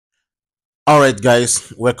All right,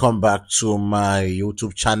 guys, welcome back to my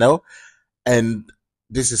YouTube channel. And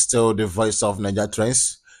this is still the voice of Niger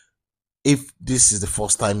Trends. If this is the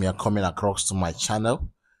first time you're coming across to my channel,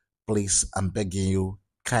 please, I'm begging you,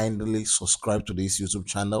 kindly subscribe to this YouTube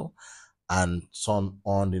channel and turn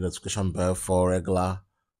on the notification bell for regular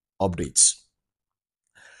updates.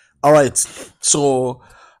 All right, so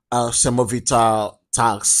Semovita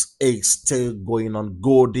tax is still going on.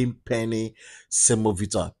 Golden penny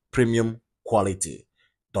Semovita premium quality.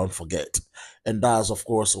 Don't forget, and that's of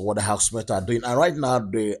course what the housemates are doing. And right now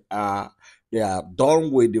they are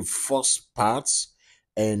done with the first parts,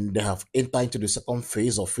 and they have entered into the second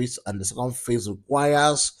phase of it. And the second phase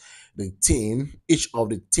requires each of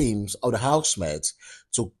the teams of the housemates,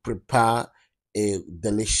 to prepare a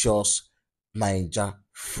delicious Niger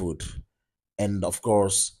food. And of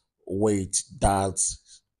course, wait,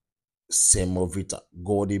 that's Semovita,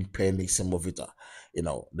 golden penny Semovita.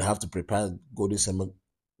 They have to prepare golden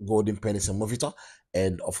penny Semovita,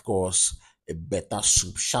 and of course, a better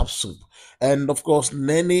soup, sharp soup. And of course,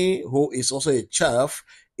 Nenny, who is also a chef,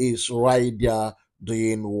 is right there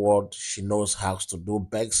doing what she knows how to do,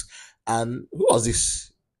 begs. And who was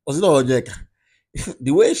this? Was it not Onyeka?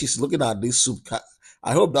 The way she's looking at this soup,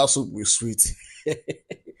 I hope that soup will sweet.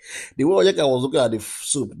 The way Onyeka was looking at the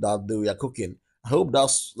soup that they were cooking, I hope that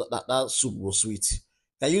soup was sweet.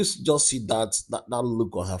 Can you just see that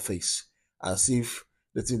look on her face, as if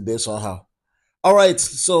the thing there somehow? All right,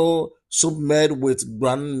 so soup made with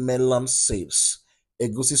ground melon seeds.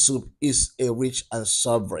 Egusi soup is a rich and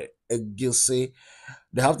savory. Egusi,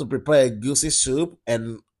 they have to prepare egusi soup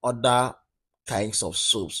and other kinds of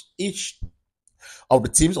soups. Each of the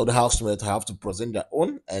teams of the housemates have to present their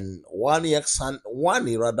own, and one year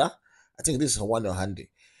rather. I think this is one year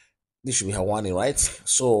handy. This should be Hawani, right?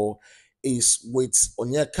 So is with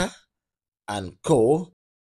Onyeka and Co.